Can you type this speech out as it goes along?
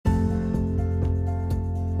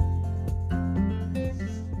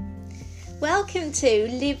Welcome to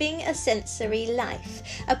Living a Sensory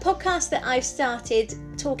Life, a podcast that I've started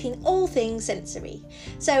talking all things sensory.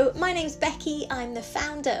 So my name's Becky, I'm the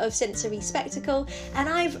founder of Sensory Spectacle, and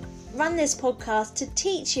I've run this podcast to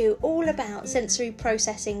teach you all about sensory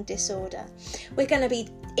processing disorder. We're going to be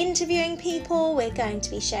interviewing people, we're going to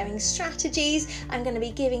be sharing strategies, I'm going to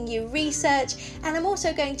be giving you research, and I'm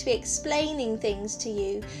also going to be explaining things to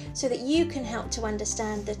you so that you can help to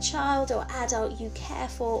understand the child or adult you care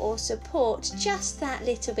for or support just that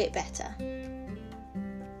little bit better.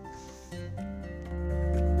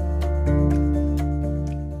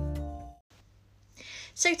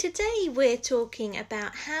 So today we're talking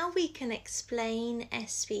about how we can explain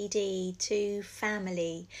SPD to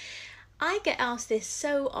family. I get asked this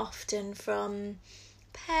so often from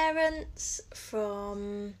parents,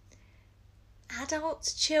 from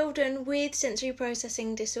adults, children with sensory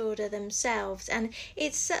processing disorder themselves, and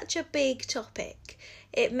it's such a big topic.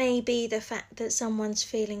 It may be the fact that someone's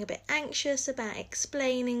feeling a bit anxious about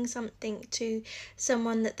explaining something to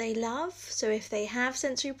someone that they love. So if they have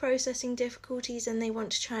sensory processing difficulties and they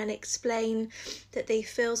want to try and explain that they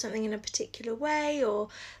feel something in a particular way or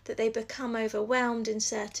that they become overwhelmed in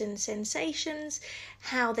certain sensations,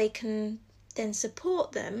 how they can then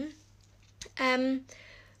support them.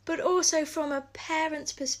 But also from a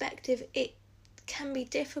parent's perspective, it can be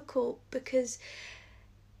difficult because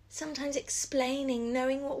sometimes explaining,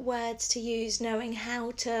 knowing what words to use, knowing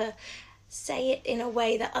how to say it in a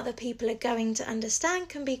way that other people are going to understand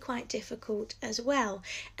can be quite difficult as well.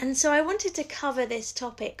 And so I wanted to cover this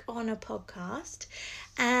topic on a podcast,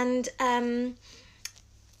 and I'm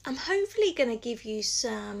hopefully going to give you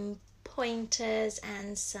some pointers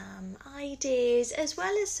and some ideas as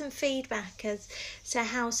well as some feedback as to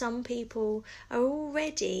how some people are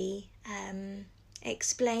already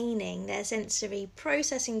explaining their sensory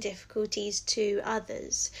processing difficulties to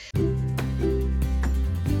others.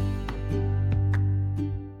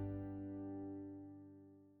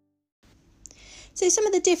 So some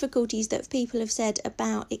of the difficulties that people have said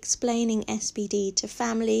about explaining SPD to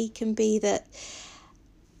family can be that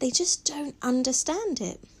they just don't understand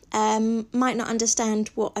it. Might not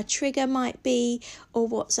understand what a trigger might be or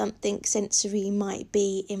what something sensory might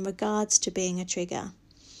be in regards to being a trigger.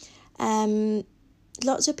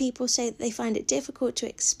 Lots of people say that they find it difficult to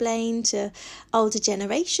explain to older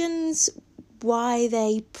generations why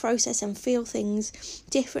they process and feel things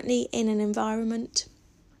differently in an environment.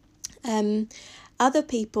 Other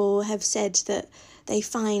people have said that they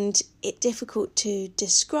find it difficult to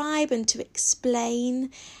describe and to explain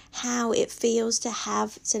how it feels to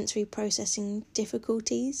have sensory processing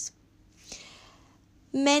difficulties.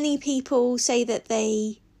 Many people say that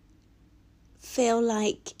they feel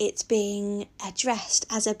like it's being addressed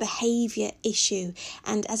as a behaviour issue,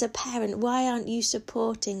 and as a parent, why aren't you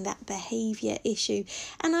supporting that behaviour issue?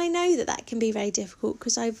 And I know that that can be very difficult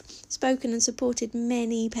because I've spoken and supported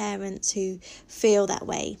many parents who feel that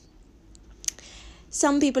way.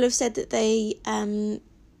 Some people have said that they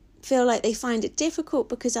feel like they find it difficult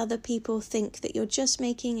because other people think that you're just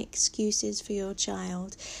making excuses for your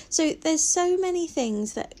child. So there's so many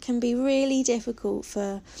things that can be really difficult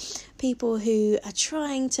for people who are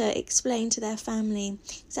trying to explain to their family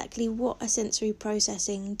exactly what a sensory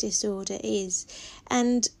processing disorder is.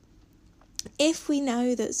 And if we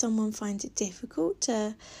know that someone finds it difficult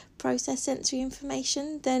to process sensory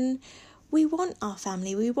information, then we want our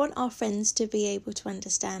family, we want our friends to be able to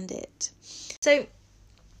understand it. So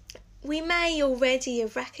we may already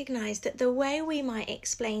have recognised that the way we might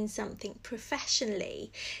explain something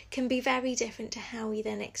professionally can be very different to how we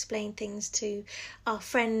then explain things to our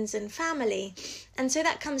friends and family. And so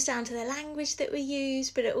that comes down to the language that we use,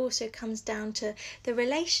 but it also comes down to the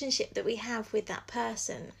relationship that we have with that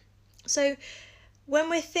person. So when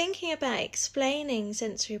we're thinking about explaining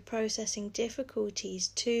sensory processing difficulties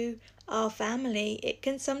to our family, it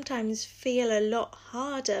can sometimes feel a lot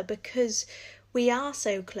harder because we are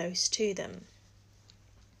so close to them.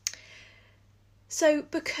 So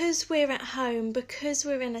because we're at home, because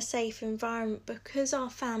we're in a safe environment, because our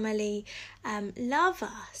family love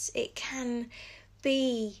us, it can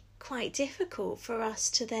be quite difficult for us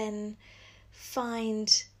to then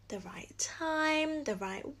find the right time, the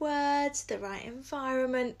right words, the right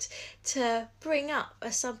environment to bring up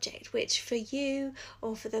a subject which for you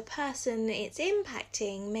or for the person it's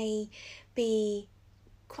impacting may be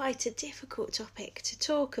quite a difficult topic to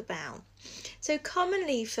talk about. So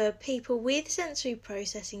commonly for people with sensory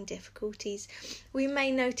processing difficulties, we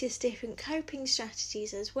may notice different coping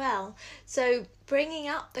strategies as well. So bringing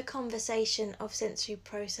up the conversation of sensory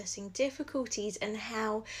processing difficulties and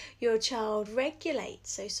how your child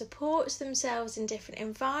regulates, so supports themselves in different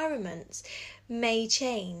environments, may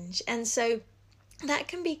change. And so that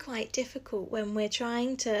can be quite difficult when we're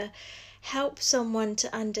trying to help someone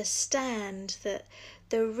to understand that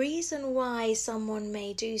the reason why someone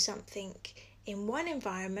may do something in one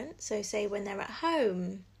environment, so say when they're at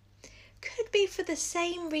home, could be for the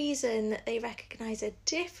same reason that they recognise a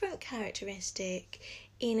different characteristic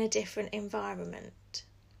in a different environment.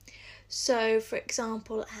 So, for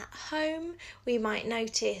example, at home, we might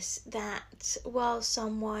notice that while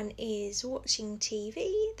someone is watching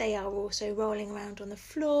TV, they are also rolling around on the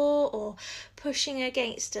floor or pushing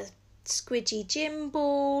against a squidgy gym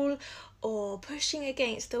ball or pushing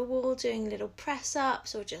against the wall doing little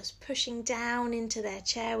press-ups or just pushing down into their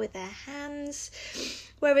chair with their hands.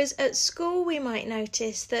 Whereas at school we might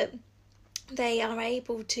notice that they are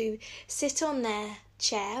able to sit on their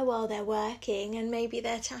chair while they're working, and maybe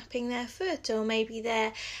they're tapping their foot, or maybe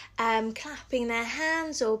they're clapping their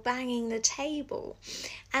hands or banging the table.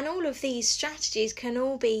 And all of these strategies can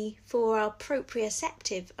all be for our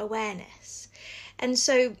proprioceptive awareness. And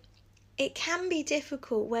so it can be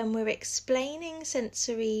difficult when we're explaining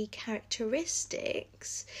sensory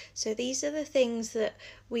characteristics. So these are the things that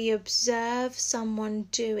we observe someone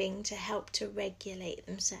doing to help to regulate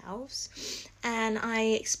themselves. And I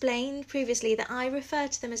explained previously that I refer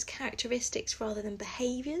to them as characteristics rather than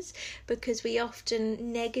behaviours, because we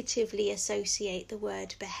often negatively associate the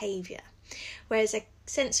word behaviour. Whereas a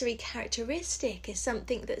sensory characteristic is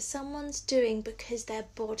something that someone's doing because their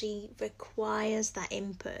body requires that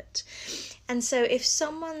input. And so if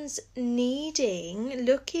someone's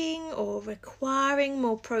looking or requiring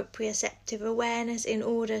more proprioceptive awareness in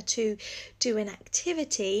order to do an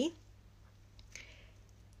activity,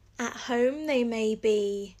 at home they may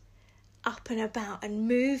be up and about and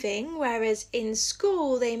moving, whereas in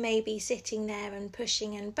school they may be sitting there and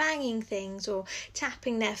pushing and banging things or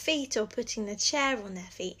tapping their feet or putting the chair on their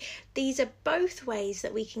feet. These are both ways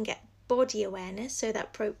that we can get body awareness, so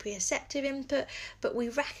that proprioceptive input, but we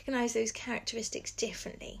recognise those characteristics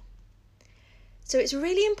differently. So it's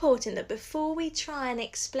really important that before we try and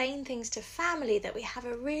explain things to family, that we have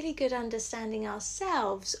a really good understanding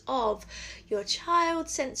ourselves of your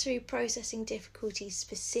child's sensory processing difficulties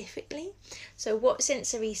specifically. So what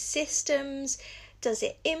sensory systems does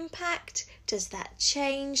it impact? Does that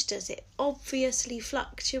change? Does it obviously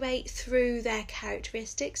fluctuate through their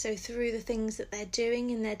characteristics, so through the things that they're doing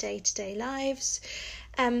in their day-to-day lives?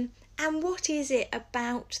 And what is it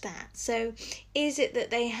about that? So is it that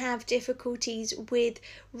they have difficulties with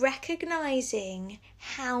recognising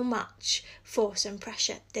how much force and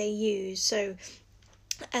pressure they use? So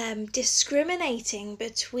discriminating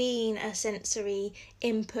between a sensory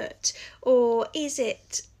input, or is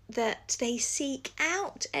it that they seek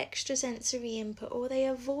out extra sensory input or they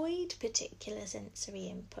avoid particular sensory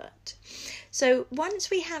input? So once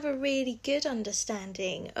we have a really good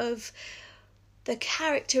understanding of the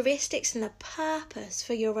characteristics and the purpose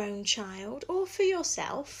for your own child or for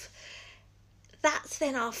yourself, that's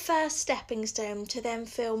then our first stepping stone to then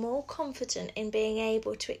feel more confident in being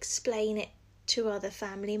able to explain it to other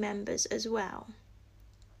family members as well.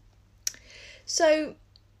 So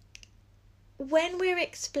when we're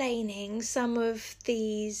explaining some of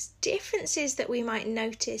these differences that we might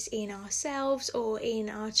notice in ourselves or in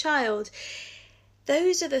our child,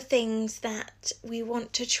 those are the things that we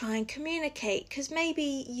want to try and communicate, because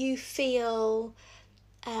maybe you feel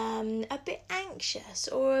a bit anxious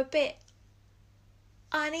or a bit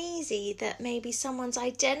uneasy that maybe someone's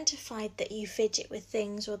identified that you fidget with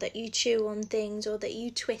things, or that you chew on things, or that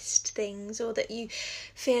you twist things, or that you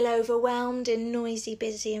feel overwhelmed in noisy,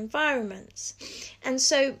 busy environments. And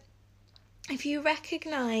so if you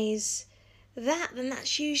recognise that, then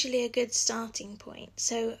that's usually a good starting point.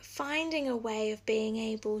 So finding a way of being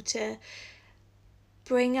able to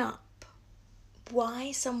bring up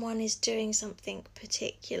why someone is doing something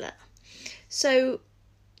particular. So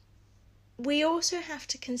we also have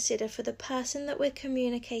to consider, for the person that we're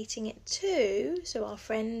communicating it to, so our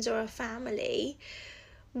friends or our family,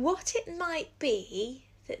 what it might be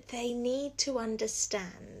that they need to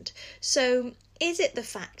understand. So is it the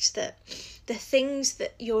fact that the things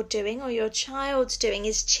that you're doing or your child's doing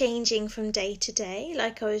is changing from day to day,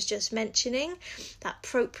 like I was just mentioning? That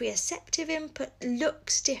proprioceptive input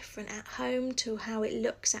looks different at home to how it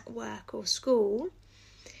looks at work or school.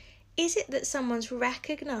 Is it that someone's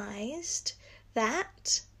recognised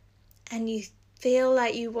that and you feel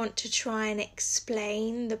like you want to try and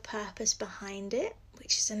explain the purpose behind it,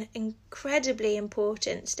 which is an incredibly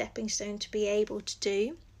important stepping stone to be able to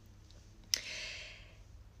do,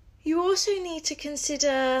 you also need to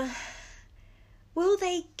consider, will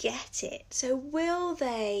they get it? So will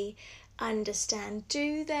they understand?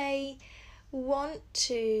 Do they want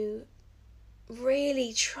to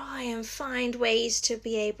really try and find ways to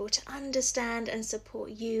be able to understand and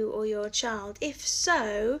support you or your child? If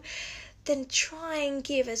so, then try and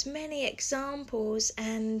give as many examples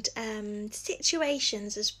and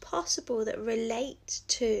situations as possible that relate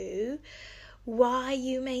to why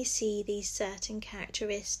you may see these certain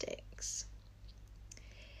characteristics.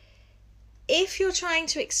 If you're trying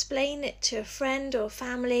to explain it to a friend or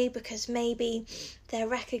family because maybe they're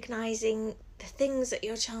recognizing the things that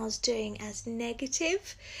your child's doing as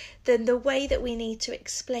negative, then the way that we need to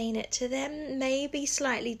explain it to them may be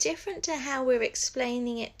slightly different to how we're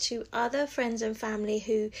explaining it to other friends and family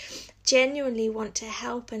who genuinely want to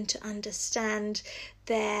help and to understand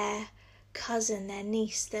their cousin, their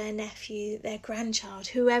niece, their nephew, their grandchild,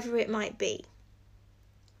 whoever it might be.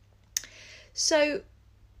 So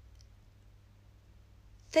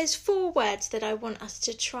there's 4 words that I want us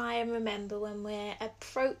to try and remember when we're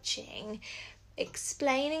approaching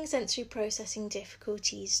explaining sensory processing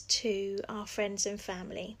difficulties to our friends and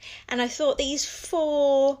family. And I thought these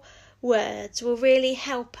 4 words will really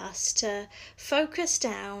help us to focus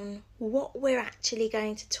down what we're actually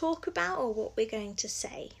going to talk about or what we're going to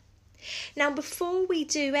say. Now, before we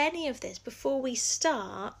do any of this, before we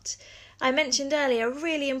start, I mentioned earlier, a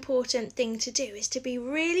really important thing to do is to be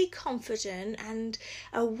really confident and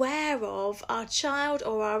aware of our child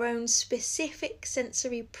or our own specific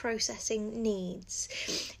sensory processing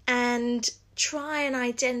needs, and try and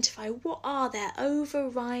identify what are their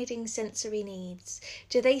overriding sensory needs.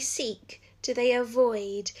 Do they seek? Do they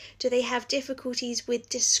avoid? Do they have difficulties with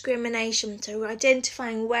discrimination? So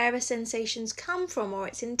identifying where a sensation's come from or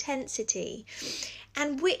its intensity.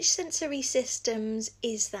 And which sensory systems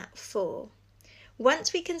is that for?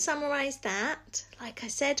 Once we can summarise that, like I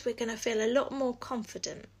said, we're going to feel a lot more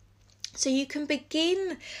confident. So you can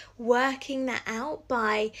begin working that out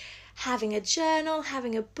by having a journal,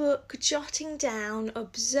 having a book, jotting down,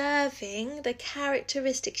 observing the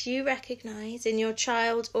characteristics you recognise in your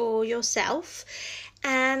child or yourself,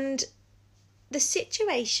 and the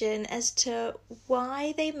situation as to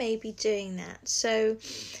why they may be doing that. So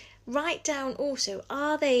write down also,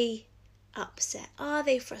 are they upset? Are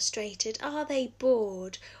they frustrated? Are they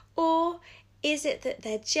bored? Or is it that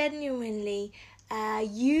they're genuinely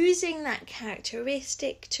using that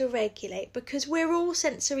characteristic to regulate? Because we're all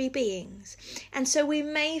sensory beings, and so we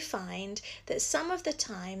may find that some of the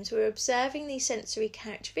times we're observing these sensory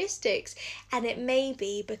characteristics and it may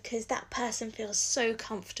be because that person feels so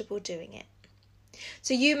comfortable doing it.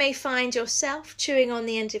 So you may find yourself chewing on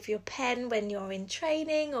the end of your pen when you're in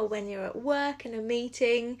training or when you're at work in a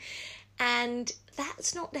meeting, and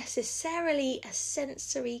that's not necessarily a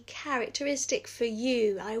sensory characteristic for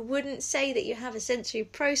you. I wouldn't say that you have a sensory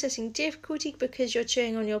processing difficulty because you're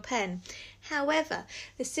chewing on your pen. However,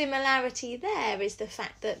 the similarity there is the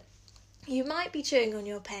fact that you might be chewing on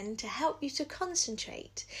your pen to help you to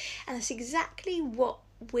concentrate. And that's exactly what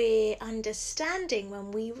we're understanding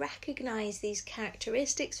when we recognise these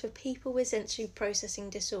characteristics for people with sensory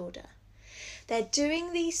processing disorder. They're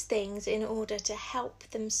doing these things in order to help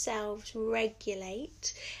themselves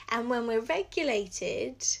regulate, and when we're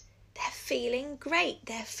regulated, they're feeling great.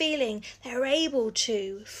 They're able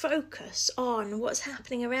to focus on what's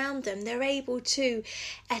happening around them. They're able to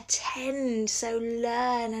attend, so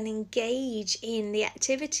learn and engage in the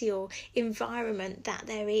activity or environment that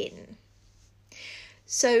they're in.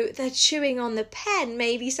 So the chewing on the pen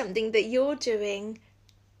may be something that you're doing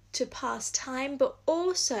to pass time, but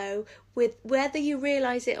also with whether you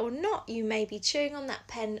realise it or not, you may be chewing on that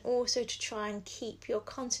pen also to try and keep your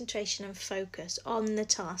concentration and focus on the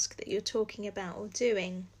task that you're talking about or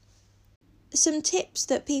doing. Some tips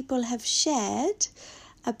that people have shared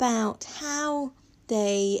about how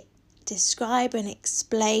they describe and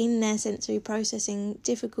explain their sensory processing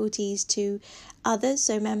difficulties to others,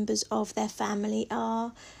 so members of their family,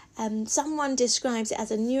 are someone describes it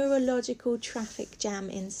as a neurological traffic jam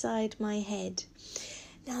inside my head.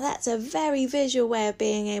 Now that's a very visual way of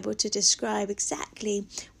being able to describe exactly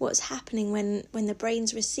what's happening when the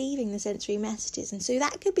brain's receiving the sensory messages, and so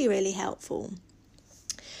that could be really helpful.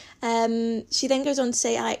 She then goes on to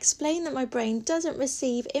say, I explain that my brain doesn't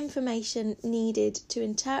receive information needed to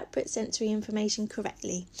interpret sensory information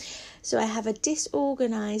correctly. So I have a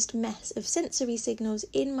disorganised mess of sensory signals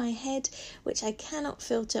in my head which I cannot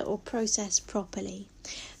filter or process properly.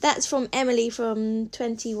 That's from Emily from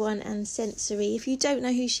 21 and Sensory. If you don't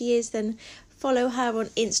know who she is, then follow her on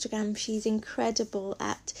Instagram. She's incredible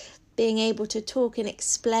at being able to talk and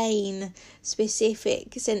explain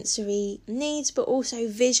specific sensory needs, but also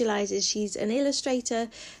visualizes. She's an illustrator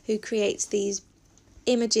who creates these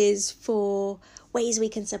images for ways we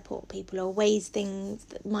can support people or ways things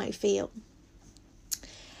that might feel.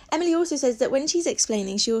 Emily also says that when she's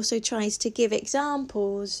explaining, she also tries to give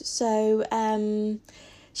examples. So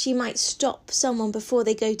she might stop someone before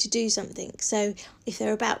they go to do something. So if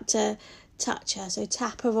they're about to touch her, so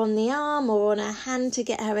tap her on the arm or on her hand to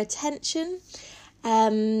get her attention.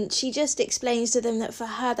 She just explains to them that for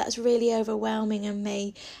her that's really overwhelming and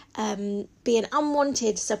may be an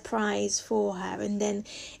unwanted surprise for her, and then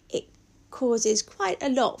it causes quite a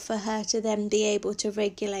lot for her to then be able to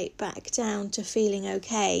regulate back down to feeling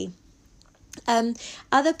okay.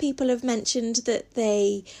 Other people have mentioned that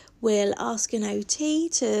they will ask an OT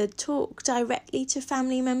to talk directly to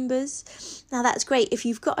family members. Now that's great if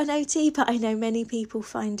you've got an OT, but I know many people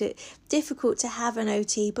find it difficult to have an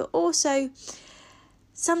OT, but also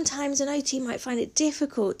sometimes an OT might find it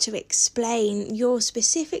difficult to explain your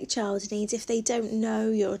specific child's needs if they don't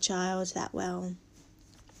know your child that well.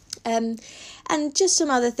 And just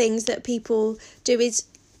some other things that people do is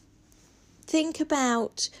think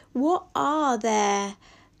about what are their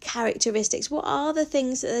characteristics, what are the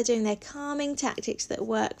things that they're doing, their calming tactics that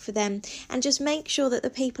work for them, and just make sure that the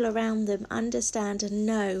people around them understand and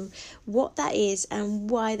know what that is and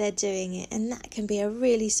why they're doing it. And that can be a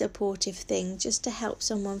really supportive thing just to help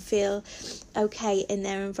someone feel okay in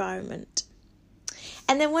their environment.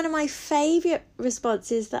 And then one of my favourite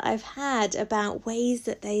responses that I've had about ways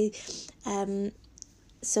that they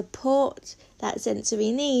support that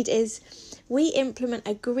sensory need is we implement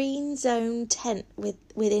a green zone tent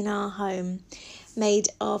within our home made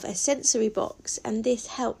of a sensory box, and this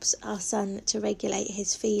helps our son to regulate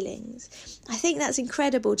his feelings. I think that's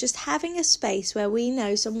incredible, just having a space where we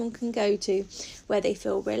know someone can go to where they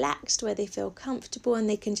feel relaxed, where they feel comfortable, and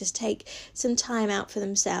they can just take some time out for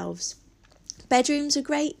themselves. Bedrooms are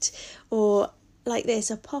great, or like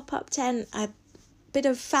this, a pop-up tent, a bit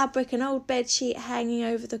of fabric, an old bed sheet hanging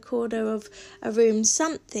over the corner of a room,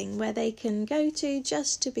 something where they can go to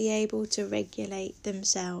just to be able to regulate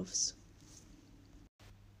themselves.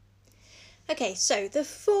 Okay, so the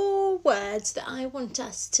 4 words that I want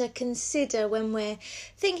us to consider when we're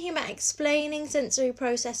thinking about explaining sensory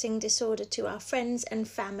processing disorder to our friends and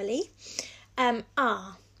family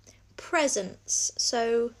are presence,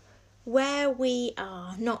 so where we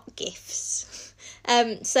are, not gifts.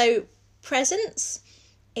 So presence,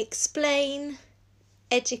 explain,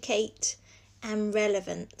 educate, and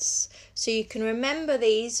relevance. So you can remember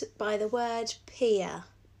these by the word peer,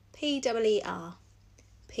 P-E-E-R,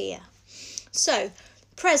 peer. So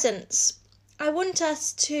presence, I want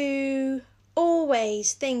us to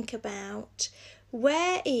always think about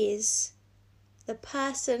where is the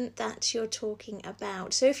person that you're talking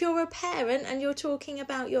about. So if you're a parent and you're talking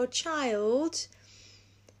about your child,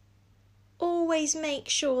 always make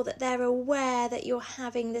sure that they're aware that you're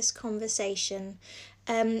having this conversation.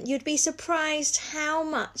 You'd be surprised how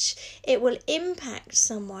much it will impact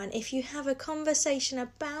someone if you have a conversation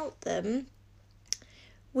about them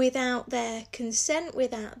without their consent,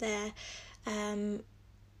 without their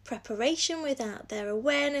preparation, without their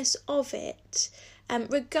awareness of it,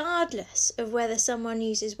 regardless of whether someone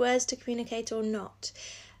uses words to communicate or not.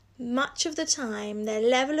 Much of the time, their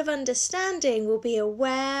level of understanding will be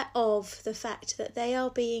aware of the fact that they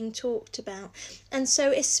are being talked about. And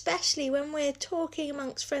so, especially when we're talking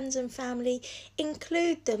amongst friends and family,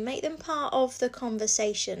 include them, make them part of the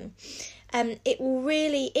conversation. It will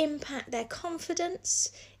really impact their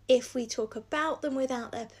confidence if we talk about them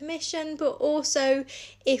without their permission, but also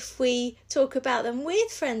if we talk about them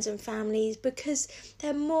with friends and families, because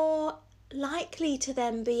they're more likely to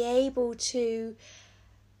then be able to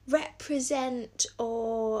represent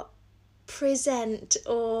or present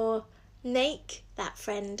or make that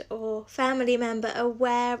friend or family member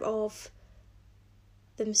aware of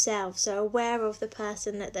themselves, so aware of the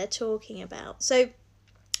person that they're talking about. So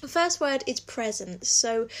the first word is presence.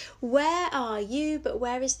 So where are you, but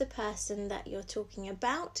where is the person that you're talking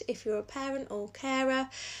about if you're a parent or carer?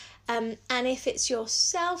 And if it's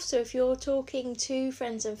yourself, so if you're talking to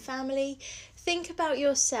friends and family, think about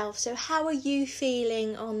yourself. So how are you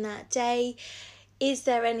feeling on that day? Is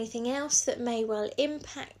there anything else that may well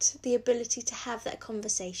impact the ability to have that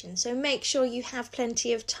conversation? So make sure you have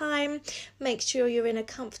plenty of time, make sure you're in a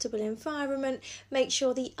comfortable environment, make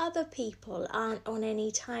sure the other people aren't on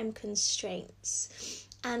any time constraints,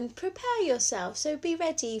 and prepare yourself. So be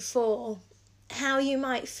ready for how you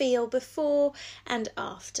might feel before and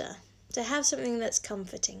after. To have something that's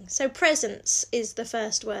comforting. So presence is the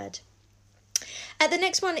first word. The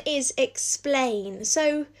next one is explain.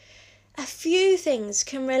 So a few things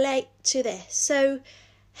can relate to this. So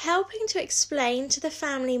helping to explain to the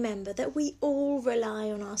family member that we all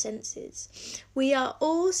rely on our senses. We are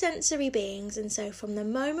all sensory beings, and so from the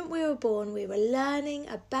moment we were born, we were learning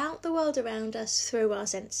about the world around us through our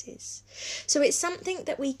senses. So it's something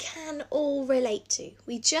that we can all relate to.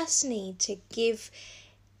 We just need to give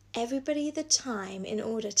everybody the time in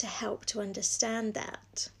order to help to understand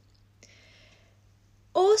that.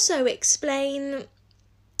 Also explain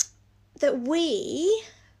that we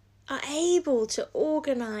are able to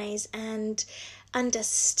organise and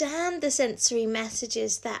understand the sensory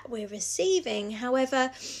messages that we're receiving.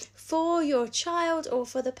 However, for your child or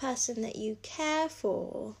for the person that you care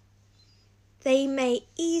for, they may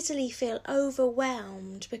easily feel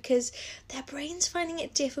overwhelmed because their brain's finding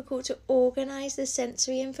it difficult to organise the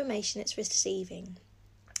sensory information it's receiving.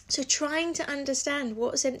 So trying to understand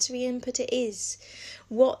what sensory input it is,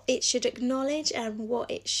 what it should acknowledge and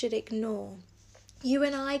what it should ignore. You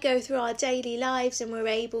and I go through our daily lives and we're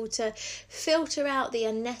able to filter out the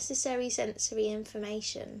unnecessary sensory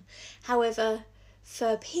information. However,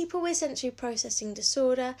 for people with sensory processing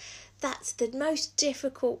disorder, that's the most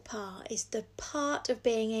difficult part, is the part of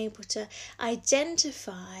being able to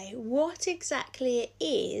identify what exactly it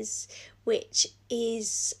is which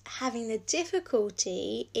is having the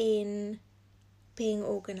difficulty in being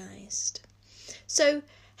organised. So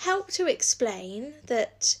help to explain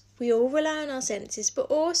that we all rely on our senses, but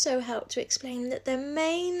also help to explain that the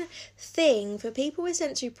main thing for people with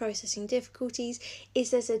sensory processing difficulties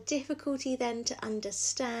is there's a difficulty then to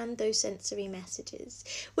understand those sensory messages,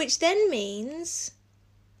 which then means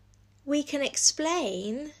we can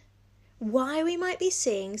explain why we might be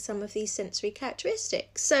seeing some of these sensory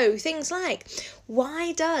characteristics. So things like,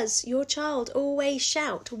 why does your child always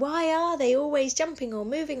shout? Why are they always jumping or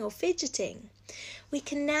moving or fidgeting? We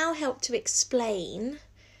can now help to explain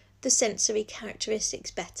the sensory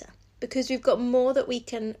characteristics better because we've got more that we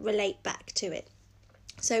can relate back to it.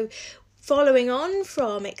 So following on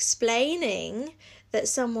from explaining that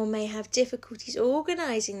someone may have difficulties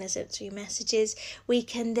organising the sensory messages, we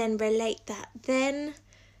can then relate that then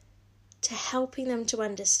to helping them to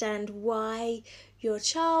understand why your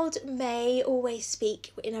child may always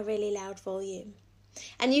speak in a really loud volume.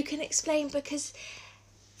 And you can explain because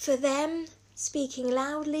for them, speaking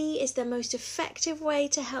loudly is the most effective way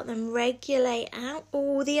to help them regulate out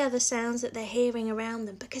all the other sounds that they're hearing around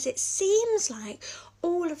them, because it seems like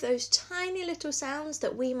all of those tiny little sounds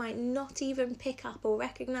that we might not even pick up or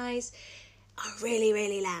recognise are really,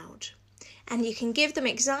 really loud. And you can give them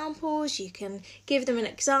examples. You can give them an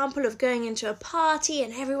example of going into a party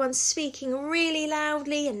and everyone's speaking really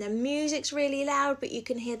loudly and the music's really loud, but you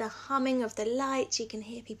can hear the humming of the lights. You can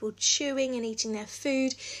hear people chewing and eating their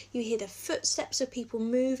food. You hear the footsteps of people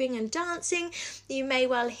moving and dancing. You may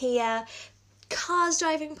well hear cars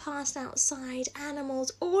driving past outside,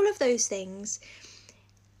 animals, all of those things.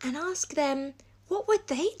 And ask them, what would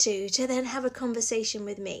they do to then have a conversation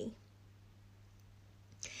with me?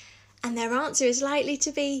 And their answer is likely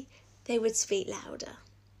to be, they would speak louder.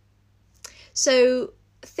 So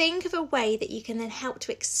think of a way that you can then help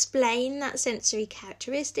to explain that sensory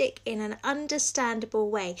characteristic in an understandable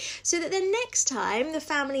way, so that the next time the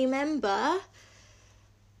family member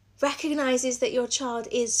recognises that your child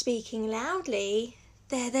is speaking loudly,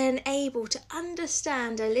 they're then able to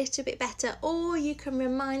understand a little bit better, or you can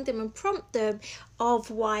remind them and prompt them of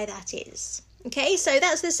why that is. Okay, so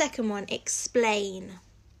that's the second one, explain.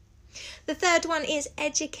 The third one is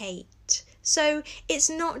educate. So it's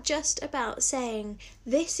not just about saying,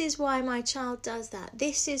 this is why my child does that,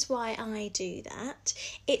 this is why I do that.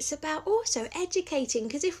 It's about also educating,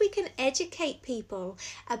 because if we can educate people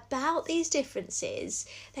about these differences,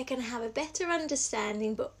 they're going to have a better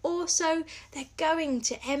understanding, but also they're going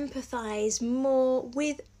to empathise more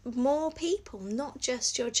with more people, not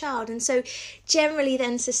just your child. And so generally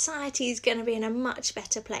then society is going to be in a much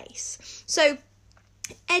better place. So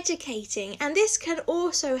educating, and this can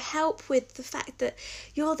also help with the fact that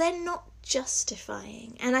you're then not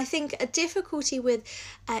justifying. And I think a difficulty with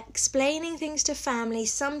explaining things to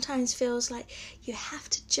families sometimes feels like you have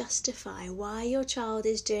to justify why your child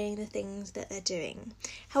is doing the things that they're doing.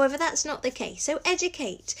 However, that's not the case. So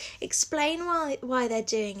educate, explain why they're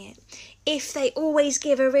doing it. If they always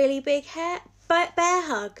give a really big bear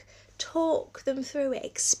hug, talk them through it,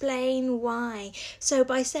 explain why. So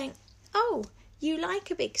by saying, oh, you like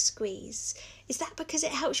a big squeeze, is that because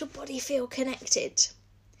it helps your body feel connected?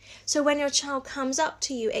 So when your child comes up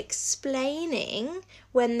to you explaining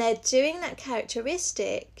when they're doing that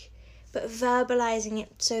characteristic, but verbalizing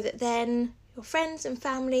it so that then your friends and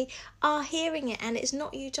family are hearing it and it's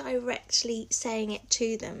not you directly saying it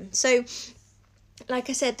to them. So like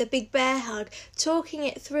I said, the big bear hug, talking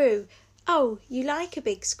it through. Oh, you like a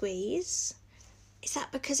big squeeze? Is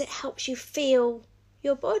that because it helps you feel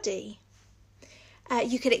your body?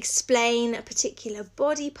 You could explain a particular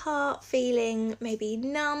body part feeling maybe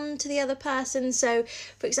numb to the other person. So,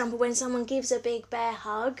 for example, when someone gives a big bear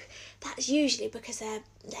hug, that's usually because they're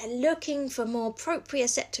looking for more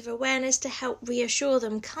proprioceptive awareness to help reassure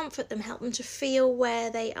them, comfort them, help them to feel where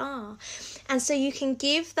they are. And so you can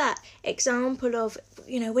give that example of,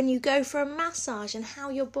 when you go for a massage and how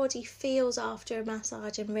your body feels after a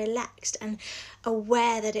massage and relaxed and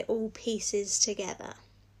aware that it all pieces together.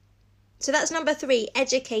 So that's number 3,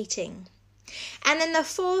 educating. And then the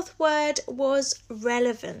 4th word was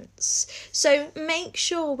relevance. So make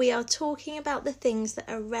sure we are talking about the things that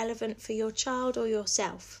are relevant for your child or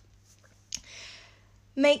yourself.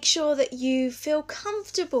 Make sure that you feel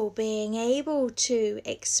comfortable being able to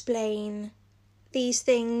explain these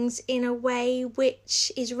things in a way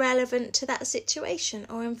which is relevant to that situation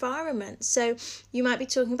or environment. So you might be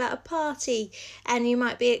talking about a party and you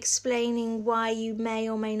might be explaining why you may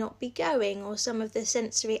or may not be going, or some of the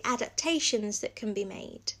sensory adaptations that can be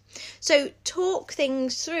made. So talk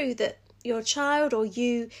things through that your child or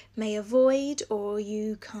you may avoid or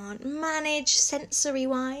you can't manage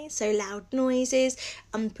sensory-wise, so loud noises,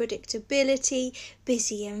 unpredictability,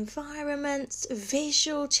 busy environments,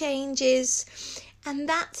 visual changes, and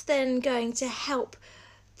that's then going to help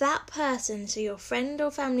that person, so your friend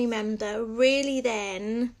or family member, really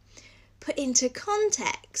then put into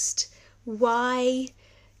context why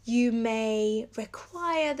you may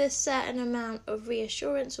require this certain amount of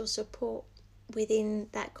reassurance or support within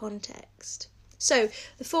that context. So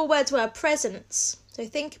the 4 words were presence. So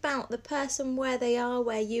think about the person, where they are,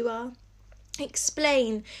 where you are.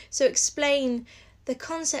 Explain. So explain the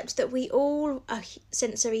concept that we all are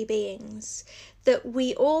sensory beings, that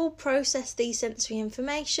we all process these sensory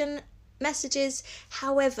information, messages.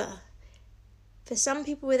 However, for some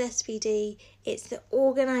people with SPD, it's the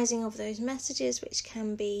organising of those messages which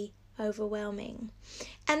can be overwhelming.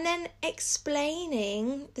 And then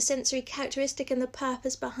explaining the sensory characteristic and the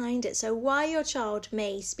purpose behind it, so why your child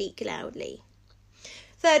may speak loudly.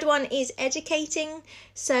 3rd one is educating,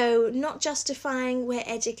 so not justifying, we're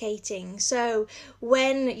educating. So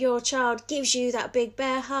when your child gives you that big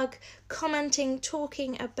bear hug, commenting,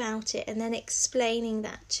 talking about it, and then explaining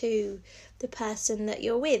that to the person that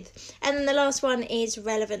you're with. And then the last one is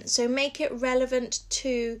relevant, so make it relevant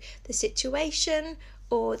to the situation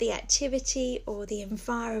or the activity or the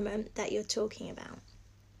environment that you're talking about.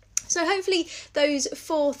 So hopefully those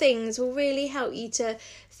 4 things will really help you to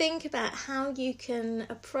think about how you can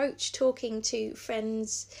approach talking to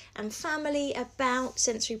friends and family about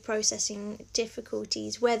sensory processing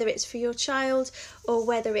difficulties, whether it's for your child or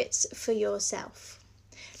whether it's for yourself.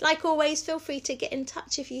 Like always, feel free to get in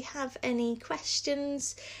touch if you have any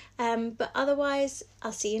questions, but otherwise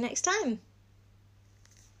I'll see you next time.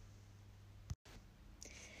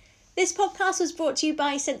 This podcast was brought to you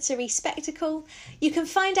by Sensory Spectacle. You can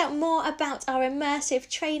find out more about our immersive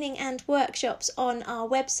training and workshops on our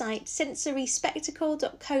website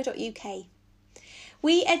sensoryspectacle.co.uk.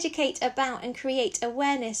 We educate about and create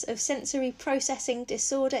awareness of sensory processing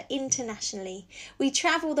disorder internationally. We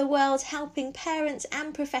travel the world helping parents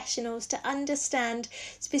and professionals to understand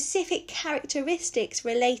specific characteristics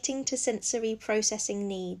relating to sensory processing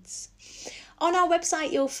needs. On our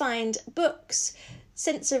website you'll find books,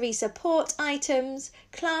 sensory support items,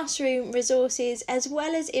 classroom resources, as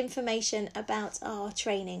well as information about our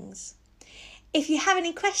trainings. If you have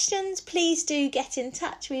any questions, please do get in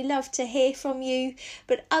touch. We love to hear from you.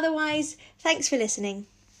 But otherwise, thanks for listening.